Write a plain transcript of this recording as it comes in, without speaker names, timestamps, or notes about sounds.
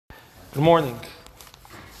Good morning.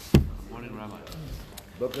 Good morning, Rabbi.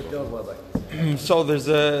 So there's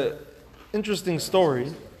a interesting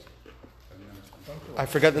story. I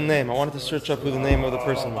forget the name. I wanted to search up who the name of the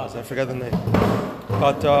person was. I forget the name.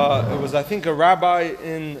 But it was, I think, a rabbi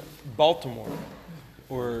in Baltimore,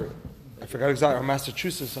 or I forgot exactly, or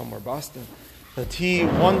Massachusetts somewhere, Boston, that he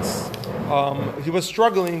once, he was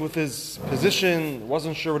struggling with his position,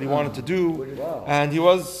 wasn't sure what he wanted to do, and he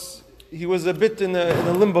was a bit in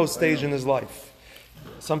a limbo stage in his life.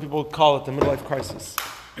 Some people call it the midlife crisis.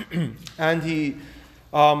 And he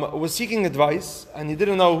was seeking advice, and he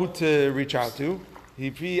didn't know who to reach out to.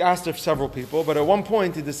 He asked several people, but at one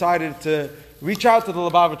point he decided to reach out to the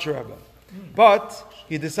Lubavitcher Rebbe. But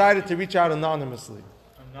he decided to reach out anonymously.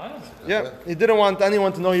 Anonymously? Yeah, he didn't want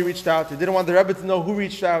anyone to know he reached out. He didn't want the Rebbe to know who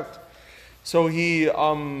reached out. So he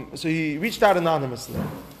reached out anonymously.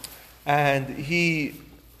 And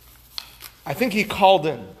I think he called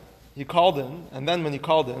in. He called in, and then when he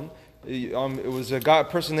called in, it was a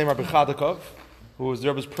person named Rabbi Chadakov, who was the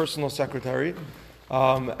Rebbe's personal secretary,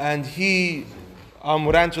 and he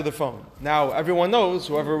would answer the phone. Now, everyone knows,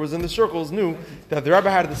 whoever was in the circles knew, that the Rebbe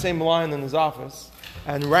had the same line in his office,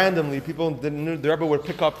 and randomly, people didn't know, the Rebbe would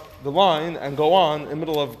pick up the line and go on in the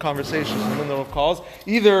middle of conversations, in the middle of calls,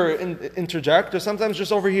 either interject or sometimes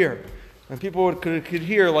just overhear. And people could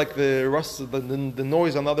hear like the rust, the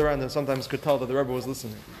noise on the other end, and sometimes could tell that the Rebbe was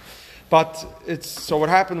listening. But so what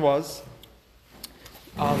happened was,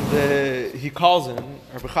 he calls in,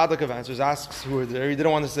 Rabbi Chadakov answers, asks who are there. He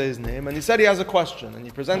didn't want to say his name, and he said he has a question, and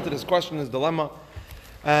he presented his question, his dilemma,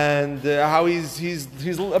 and how he's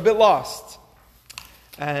a bit lost.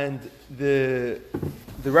 And the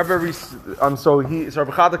Rebbe, so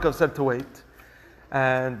Rabbi Chadakov said to wait,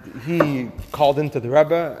 and he called into the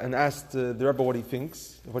Rebbe and asked the Rebbe what he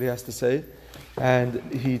thinks, what he has to say. And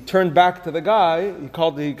he turned back to the guy,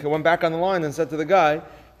 he went back on the line and said to the guy,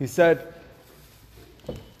 he said,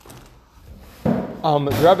 the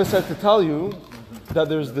Rebbe said to tell you that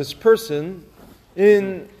there's this person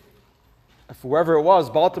in, wherever it was,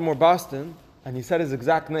 Baltimore, Boston, and he said his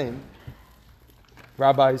exact name,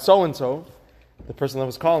 Rabbi so-and-so, the person that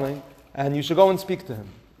was calling, and you should go and speak to him.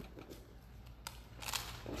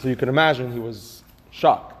 So you can imagine he was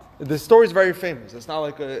shocked. The story is very famous. It's not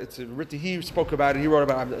like he spoke about it. He wrote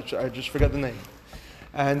about it. I just forget the name.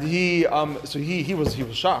 And he was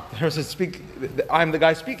shocked. He said, I'm the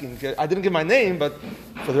guy speaking. I didn't give my name, but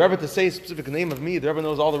for the Rebbe to say a specific name of me, the Rebbe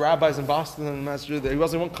knows all the rabbis in Boston and Massachusetts. He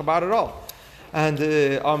wasn't one Chabad at all.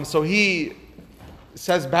 And so he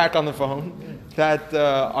says back on the phone that,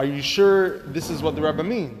 are you sure this is what the Rebbe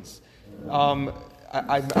means?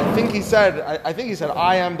 I think he said,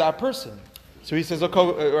 I am that person. So he says,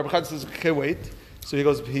 okay, Rabbi Chad says, okay, wait. So he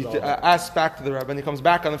goes, he asks back to the Rebbe, and he comes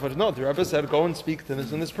back on the phone. No, the Rebbe said, go and speak to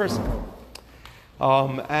this person.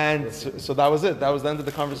 And so that was it. That was the end of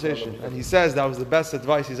the conversation. And he says that was the best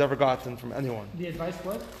advice he's ever gotten from anyone. The advice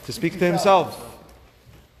was? To speak to himself.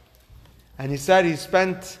 And he said he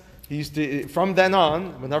used to, from then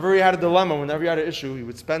on, whenever he had a dilemma, whenever he had an issue, he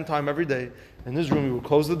would spend time every day in his room. He would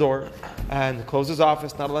close the door and close his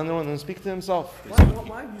office, not let anyone, and speak to himself.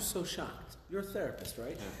 Why are you so shocked? You're a therapist,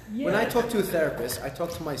 right? Yeah. When I talk to a therapist, I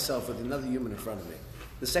talk to myself with another human in front of me.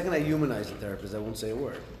 The second I humanize a therapist, I won't say a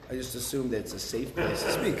word. I just assume that it's a safe place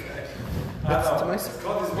to speak. That's to myself.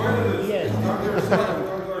 Yes.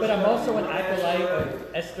 But I'm also an acolyte of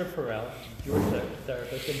Esther Perel, your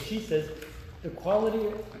therapist, and she says the quality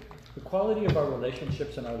of our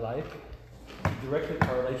relationships in our life directly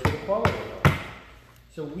correlates with the quality of our life.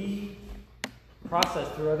 So we process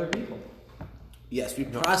through other people. Yes, we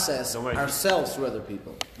process ourselves through other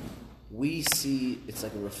people. We see it's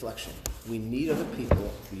like a reflection. We need other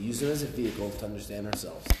people. We use it as a vehicle to understand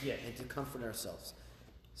ourselves and to comfort ourselves.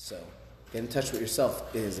 So, get in touch with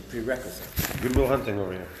yourself is a prerequisite. Goodwill Hunting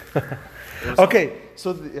over here. Okay,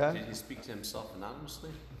 so Did he speak to himself anonymously?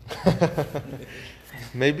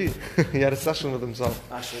 Maybe he had a session with himself.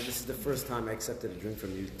 Ashley, this is the first time I accepted a drink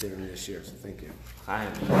from you during this year, so thank you. Hi.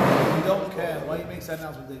 We don't care. Why he makes that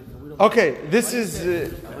announcement, David? We don't Okay, this is.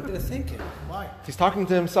 I wanted to thank him. Why? He's talking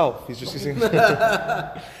to himself. He's just using.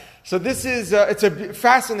 So this is. It's a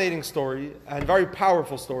fascinating story and very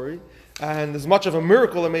powerful story, and as much of a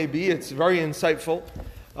miracle it may be, it's very insightful,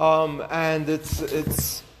 and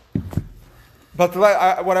it's. But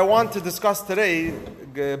what I want to discuss today,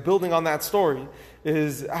 building on that story,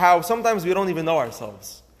 is how sometimes we don't even know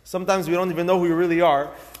ourselves. Sometimes we don't even know who we really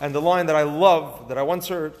are. And the line that I love, that I once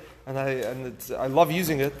heard, and I love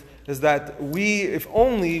using it, is that if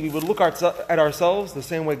only we would look at ourselves the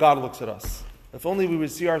same way God looks at us. If only we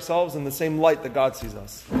would see ourselves in the same light that God sees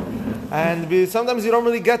us. And sometimes you don't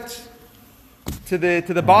really get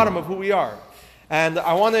to the bottom of who we are. And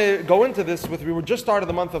I want to go into this we were just started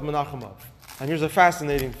the month of Menachem Av. And here's a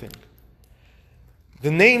fascinating thing.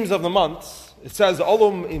 The names of the months, it says,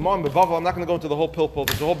 Olum Imam Bevavel. I'm not going to go into the whole pilpul.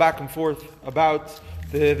 There's a whole back and forth about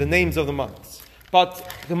the names of the months.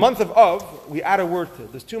 But the month of Av, we add a word to.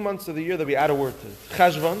 There's 2 months of the year that we add a word to.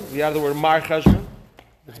 Cheshvan, we add the word Mar Cheshvan.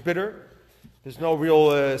 It's bitter. There's no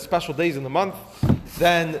real special days in the month.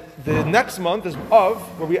 Then the next month is Av,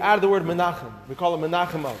 where we add the word Menachem. We call it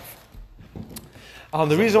Menachem Av.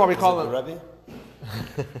 The reason why we call it Rebbe?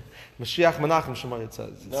 Mashiach Menachem Shemai, it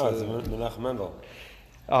says. No, it's Menachem Mendel.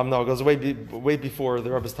 No, it goes way before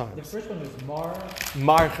the Rebbe's times. The first one is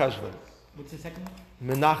Mar Cheshvan. What's the second one?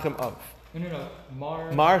 Menachem Av. No.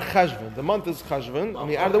 Mar Cheshvan. The month is Cheshvan, and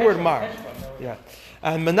we add the word Mar. Yeah.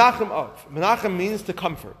 And Menachem Av. Menachem means to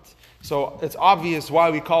comfort. So it's obvious why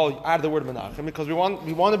we add the word Menachem, because we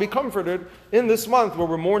want to be comforted in this month where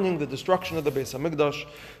we're mourning the destruction of the Beis Hamikdash.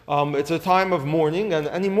 It's a time of mourning, and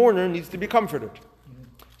any mourner needs to be comforted.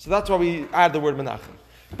 So that's why we add the word Menachem.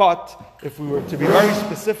 But if we were to be very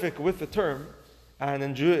specific with the term, and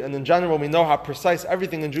in general we know how precise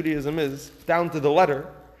everything in Judaism is, down to the letter,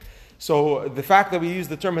 so the fact that we use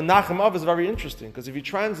the term Menachem Av is very interesting, because if you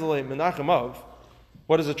translate Menachem Av,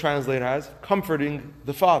 what does it translate as? Comforting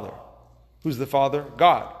the Father. Who's the Father?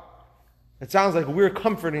 God. It sounds like we're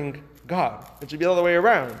comforting God. It should be the other way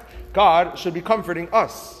around. God should be comforting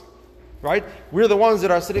us. Right? We're the ones that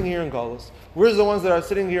are sitting here in Galus. We're the ones that are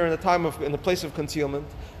sitting here in the place of concealment,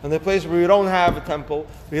 in the place where we don't have a temple.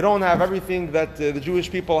 We don't have everything that the Jewish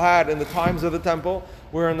people had in the times of the temple.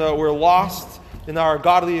 We're lost in our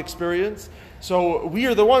godly experience. So we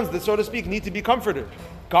are the ones that, so to speak, need to be comforted.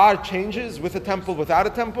 God changes with a temple, without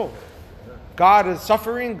a temple. God is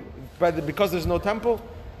suffering because there's no temple.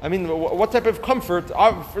 I mean, what type of comfort?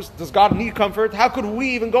 First, does God need comfort? How could we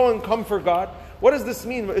even go and comfort God? What does this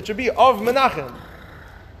mean? It should be of Menachem,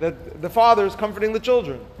 that the Father is comforting the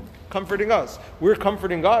children, comforting us. We're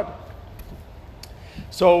comforting God.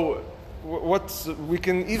 So, we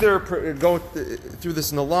can either go through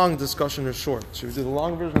this in a long discussion or short. Should we do the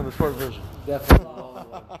long version or the short version? Definitely.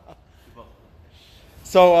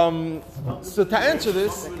 So to answer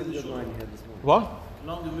this, what?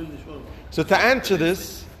 So to answer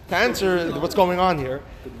what's going on here,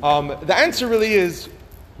 the answer really is,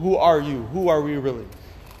 who are you? Who are we really?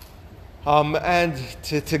 And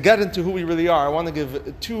to get into who we really are, I want to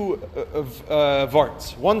give 2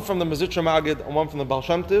 varts. One from the Mezritcher Magid and one from the Baal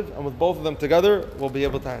Shem Tov, and with both of them together, we'll be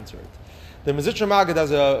able to answer it. The Mezritcher Magid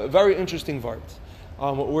has a very interesting vart,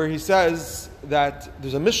 where he says that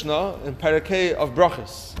there's a Mishnah in Parakeh of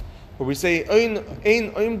Brachos, where we say,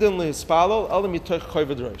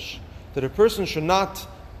 that a person should not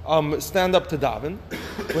stand up to daven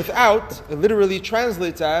without, it literally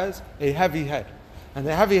translates as a heavy head. And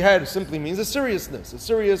a heavy head simply means a seriousness, a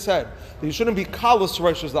serious head. That you shouldn't be kalus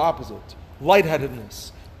rosh, is the opposite.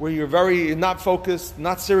 Lightheadedness, where you're very not focused,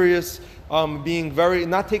 not serious,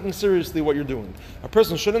 not taking seriously what you're doing. A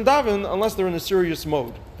person shouldn't daven unless they're in a serious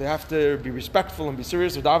mode. They have to be respectful and be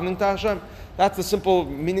serious with davening to Hashem. That's the simple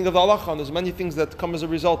meaning of the halacha, and there's many things that come as a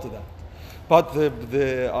result of that. But the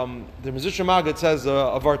Mezritcher Magid says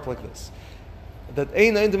a vart like this, that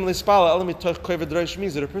means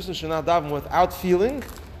that a person should not daven without feeling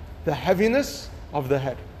the heaviness of the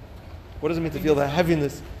head. What does it mean to feel the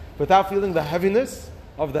heaviness? Without feeling the heaviness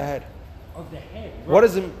of the head. Of the head. What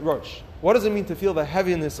does it mean to feel the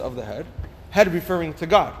heaviness of the head? Head referring to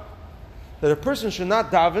God. That a person should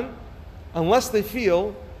not daven unless they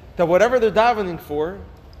feel that whatever they're davening for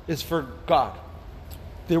is for God.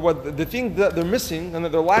 The thing that they're missing and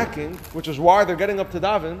that they're lacking, which is why they're getting up to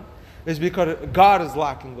daven, is because God is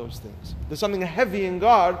lacking those things. There's something heavy in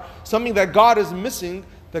God, something that God is missing,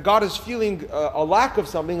 that God is feeling a lack of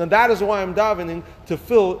something, and that is why I'm davening, to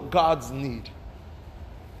fill God's need.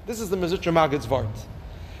 This is the Mezritcher Magid's vart,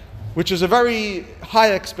 which is a very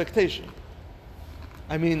high expectation.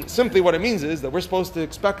 I mean, simply what it means is that we're supposed to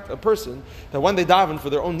expect a person that when they daven for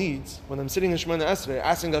their own needs, when I'm sitting in Shemoneh Esrei,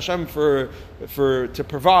 asking Hashem to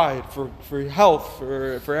provide, for health,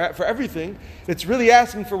 for everything, it's really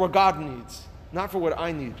asking for what God needs, not for what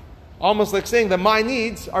I need. Almost like saying that my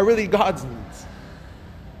needs are really God's needs.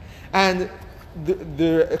 And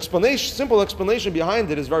the simple explanation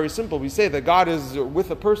behind it is very simple. We say that God is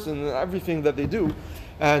with a person in everything that they do,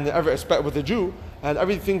 and with a Jew, and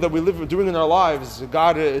everything that we live doing in our lives.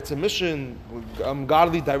 God, it's a mission,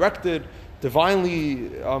 godly directed,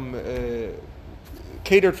 divinely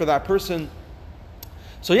catered for that person.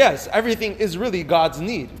 So yes, everything is really God's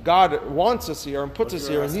need. God wants us here and puts us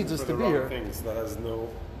here and needs us to be here. Things that has no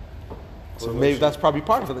So maybe that's probably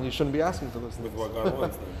part of it. Then you shouldn't be asking for those things. With what God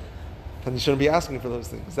wants, then. Then you shouldn't be asking for those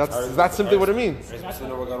things. That's simply what it means. How are you supposed to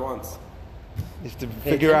know what God wants? You have to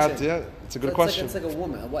Pay figure out. attention. Yeah, it's a good It's question. Like, it's like a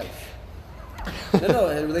woman, a wife. No,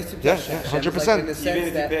 it relates to Yeah, Hashem. yeah, Hashem is 100%. like in the Even sense if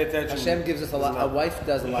you that pay attention, Hashem gives us a lot. A wife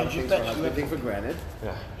does a lot of Hedge your things for her bets, husband. you have Things for granted.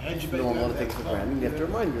 Hedge your No bets, one takes for granted. You have to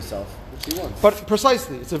remind yourself what she wants. But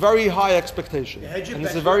precisely, it's a very high expectation, hedge your and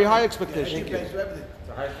it's bets a very for high everything. expectation. Hedge your bets for everything.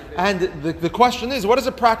 And the question is, what does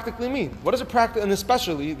it practically mean? What does it practically, and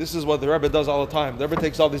especially, this is what the Rebbe does all the time. The Rebbe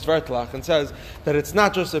takes all these vertlach and says that it's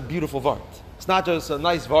not just a beautiful vart. It's not just a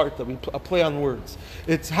nice vart that we play on words.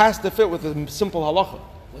 It has to fit with a simple halacha.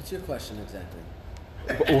 What's your question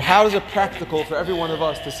exactly? How is it practical for every one of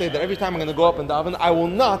us to say that every time I'm going to go up and daven, I will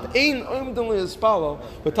not,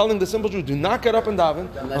 we're telling the simple truth, do not get up and daven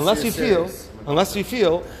unless you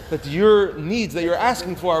feel that your needs that you're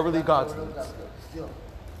asking for are really God's needs.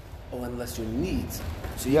 Oh, unless your needs.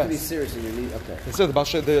 So you Yes. can be serious in your need. Okay. It says the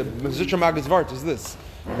Zitra Maggid's Vart is this,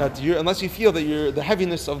 that unless you feel that you're the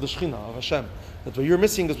heaviness of the Shekhinah, of Hashem, that what you're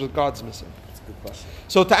missing is what God's missing. That's a good question.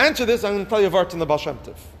 So to answer this, I'm going to tell you a Vart in the Baal Shem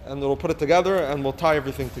Tov, and we'll put it together and we'll tie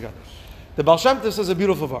everything together. The Baal Shem Tov says a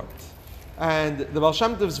beautiful Vart, and the Baal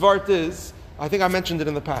Shem Tov's Vart is, I think I mentioned it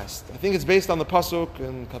in the past, I think it's based on the Pasuk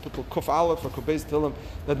in Kapitel Kuf Aleph or Kuf Beis Tehillim,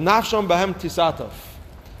 that Nafsham Behem Tisatov,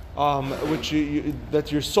 which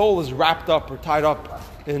that your soul is wrapped up or tied up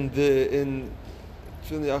in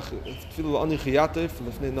no,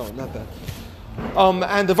 not that.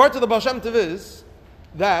 And the Vart of the Baal Shem Tov is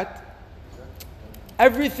that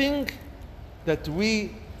everything that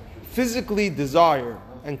we physically desire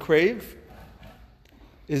and crave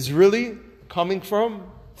is really coming from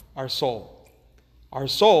our soul. Our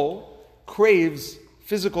soul craves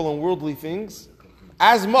physical and worldly things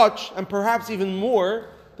as much and perhaps even more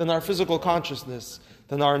than our physical consciousness,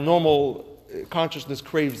 than our normal consciousness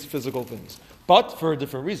craves physical things. But for a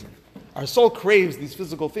different reason. Our soul craves these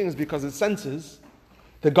physical things because it senses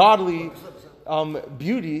the godly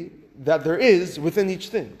beauty that there is within each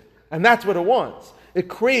thing. And that's what it wants. It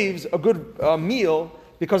craves a good meal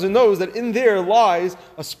because it knows that in there lies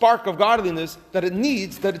a spark of godliness that it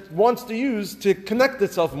needs, that it wants to use to connect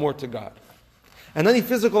itself more to God. And any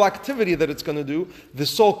physical activity that it's going to do, the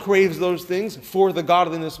soul craves those things for the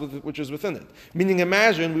godliness which is within it. Meaning,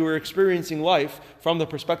 imagine we were experiencing life from the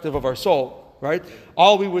perspective of our soul, right?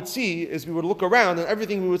 All we would see is we would look around and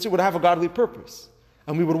everything we would see would have a godly purpose.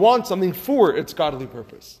 And we would want something for its godly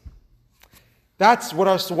purpose. That's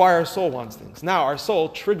why our soul wants things. Now, our soul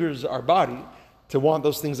triggers our body to want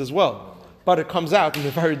those things as well. But it comes out in a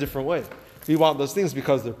very different way. We want those things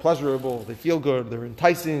because they're pleasurable, they feel good, they're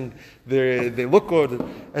enticing, they look good,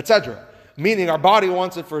 etc. Meaning our body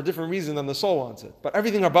wants it for a different reason than the soul wants it. But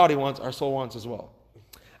everything our body wants, our soul wants as well.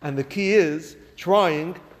 And the key is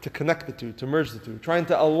trying to connect the two, to merge the two, trying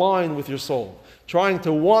to align with your soul, trying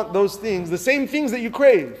to want those things, the same things that you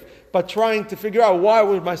crave, but trying to figure out, why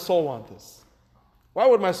would my soul want this? Why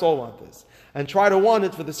would my soul want this? And try to want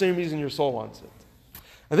it for the same reason your soul wants it.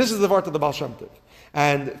 And this is the Vart of the Baal Shem Tov.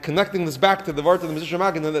 And connecting this back to the Vart of the Mezritch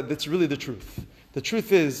Magen, that's really the truth. The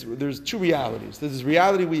truth is, there's two realities. There's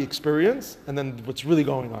reality we experience, and then what's really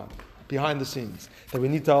going on behind the scenes that we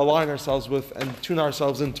need to align ourselves with and tune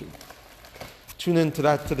ourselves into. Tune into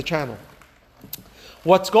that, to the channel.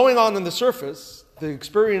 What's going on the surface, the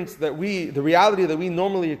experience that the reality that we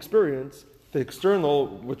normally experience, the external,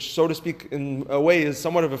 which so to speak in a way is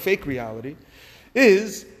somewhat of a fake reality,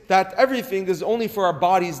 is that everything is only for our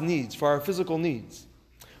body's needs, for our physical needs.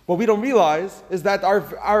 What we don't realize is that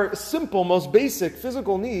our simple, most basic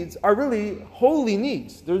physical needs are really holy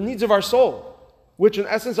needs. They're needs of our soul, which in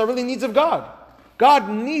essence are really needs of God. God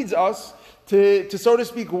needs us to so to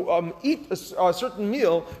speak, eat a certain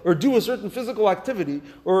meal or do a certain physical activity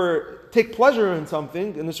or take pleasure in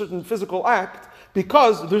something, in a certain physical act,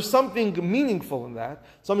 because there's something meaningful in that,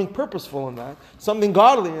 something purposeful in that, something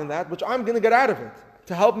godly in that, which I'm going to get out of it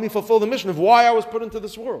to help me fulfill the mission of why I was put into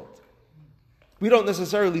this world. We don't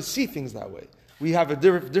necessarily see things that way. We have a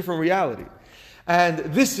different reality. And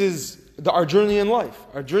this is our journey in life.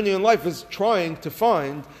 Our journey in life is trying to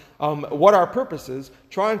find what our purpose is,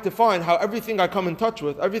 trying to find how everything I come in touch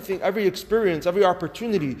with, every experience, every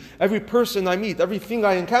opportunity, every person I meet, everything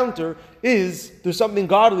I encounter there's something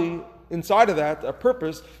godly inside of that, a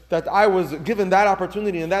purpose that I was given that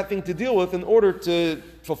opportunity and that thing to deal with in order to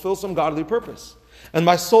fulfill some godly purpose. And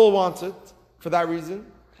my soul wants it for that reason.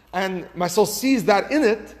 And my soul sees that in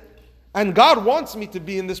it. And God wants me to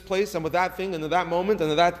be in this place and with that thing and in that moment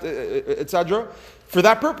and that, etc. for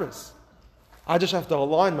that purpose. I just have to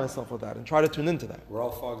align myself with that and try to tune into that. We're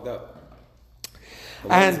all fogged up.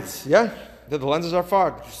 And, yeah, The lenses are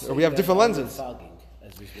fogged. Or we have different lenses. Fogging,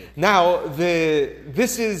 as we speak. Now, the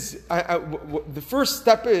first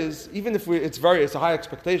step is, even if it's a high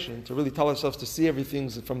expectation to really tell ourselves to see everything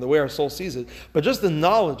from the way our soul sees it, but just the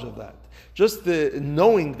knowledge of that, just the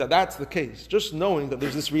knowing that that's the case, just knowing that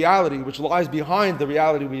there's this reality which lies behind the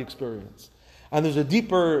reality we experience. And there's a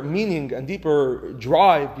deeper meaning and deeper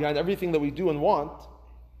drive behind everything that we do and want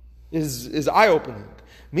is eye-opening.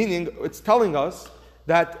 Meaning, it's telling us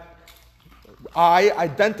that I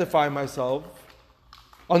identify myself,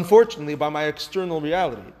 unfortunately, by my external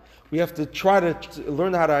reality. We have to try to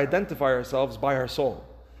learn how to identify ourselves by our soul,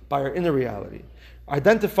 by our inner reality.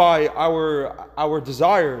 Identify our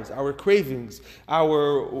desires, our cravings,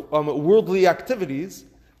 our worldly activities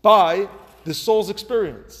by the soul's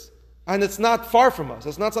experience. And it's not far from us.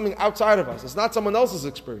 It's not something outside of us. It's not someone else's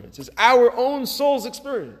experience. It's our own soul's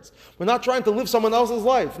experience. We're not trying to live someone else's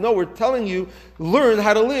life. No, we're telling you, learn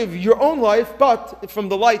how to live your own life, but from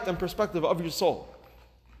the light and perspective of your soul.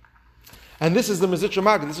 And this is the Mezritcher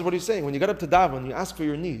Maggid. This is what he's saying. When you get up to daven, you ask for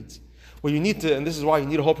your needs. Well, you need to, and this is why you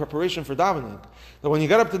need a whole preparation for davening. That when you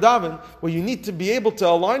get up to daven, what you need to be able to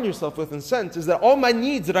align yourself with and sense is that all my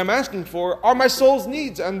needs that I'm asking for are my soul's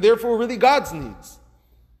needs, and therefore really God's needs.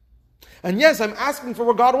 And yes, I'm asking for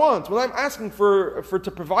what God wants. When I'm asking for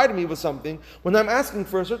to provide me with something, when I'm asking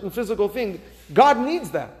for a certain physical thing, God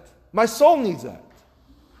needs that. My soul needs that.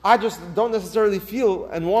 I just don't necessarily feel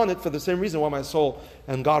and want it for the same reason why my soul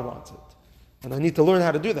and God wants it. And I need to learn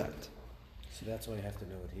how to do that. So that's why you have to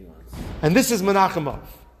know what He wants. And this is Menachem Av.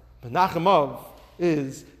 Menachem Av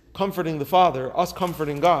is comforting the Father, us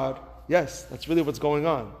comforting God. Yes, that's really what's going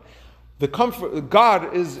on.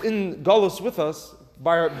 God is in Galus with us.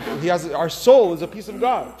 Our soul is a piece of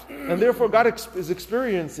God, and therefore God is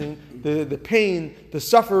experiencing the pain, the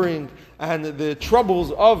suffering, and the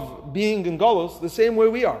troubles of being in Galus the same way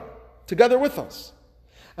we are, together with us.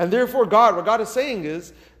 And therefore what God is saying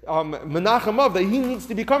is, Menachem Av, that He needs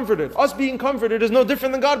to be comforted. Us being comforted is no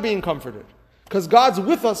different than God being comforted, because God's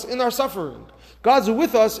with us in our suffering. God's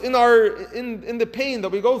with us in the pain that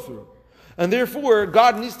we go through, and therefore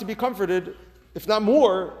God needs to be comforted. If not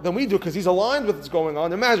more than we do, because He's aligned with what's going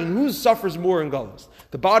on. Imagine, who suffers more in Galus?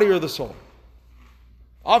 The body or the soul?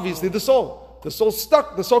 Obviously the soul. The soul's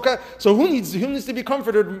stuck. So who needs to be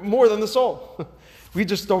comforted more than the soul? We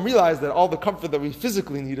just don't realize that all the comfort that we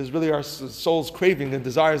physically need is really our soul's craving and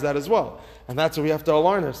desires that as well. And that's what we have to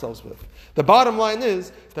align ourselves with. The bottom line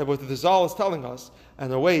is that what the Zal is telling us,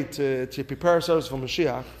 and a way to prepare ourselves for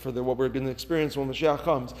Mashiach, for what we're going to experience when Mashiach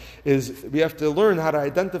comes, is we have to learn how to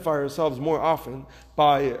identify ourselves more often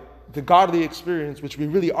by the godly experience which we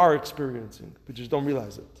really are experiencing. We just don't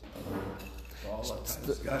realize it. So all that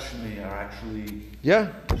discussion are actually...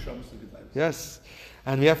 Yeah. Yes.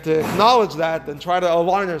 And we have to acknowledge that and try to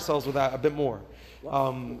align ourselves with that a bit more.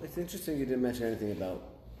 It's interesting you didn't mention anything about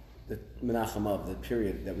the Menachem Av, the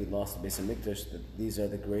period that we lost the Beis HaMikdash. That these are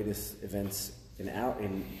the greatest events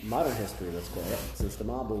in modern history, let's call it, since the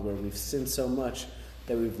Mabul, where we've sinned so much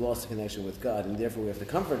that we've lost the connection with God, and therefore we have to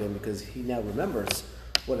comfort Him because He now remembers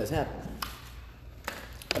what has happened.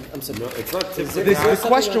 I'm sorry. No, it's not The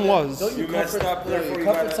question was... Don't you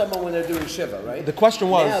comfort someone when they're doing Shiva, right? The question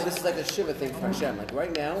was... Now, this is like a Shiva thing for Hashem. Like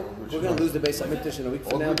right now, we're going to lose the Beis HaMikdash in a week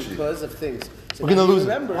from now because of things. So we're going to lose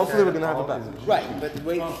it. Hopefully we're going to have it back. Right, but the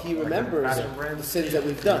way He remembers the sins that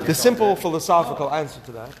we've done. The simple philosophical answer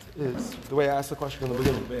to that is the way I asked the question in the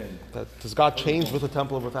beginning. That does God change with a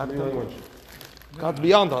temple or without a temple? God's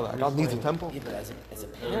beyond all that. God needs a temple. Yeah, but as a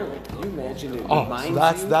parent, can you imagine it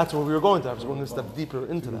reminds so that's what we were going to. I was going to step deeper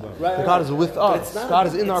into that. Right, God is with us. God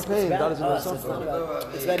is in our pain. God is in our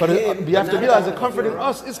suffering. But you have to realize that comforting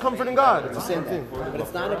us is comforting God. It's the same thing. But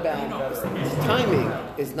it's not about timing.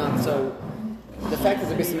 Is not so. The fact that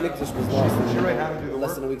the Beis HaMikdash was lost in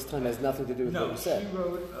less than a week's time has nothing to do with what you said.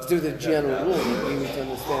 It's to do with the general rule that we need to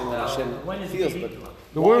understand what Hashem feels.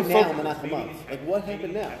 But why now, Menachem Av? Like what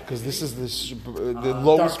happened now? Because this is the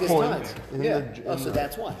lowest point. So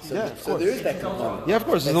that's why. So, yeah, so there is that component. Yeah, of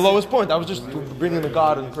course, it's the lowest point. I was just bringing the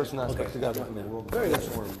God and person aspect together. Very good.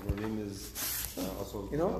 Her name is also... You know,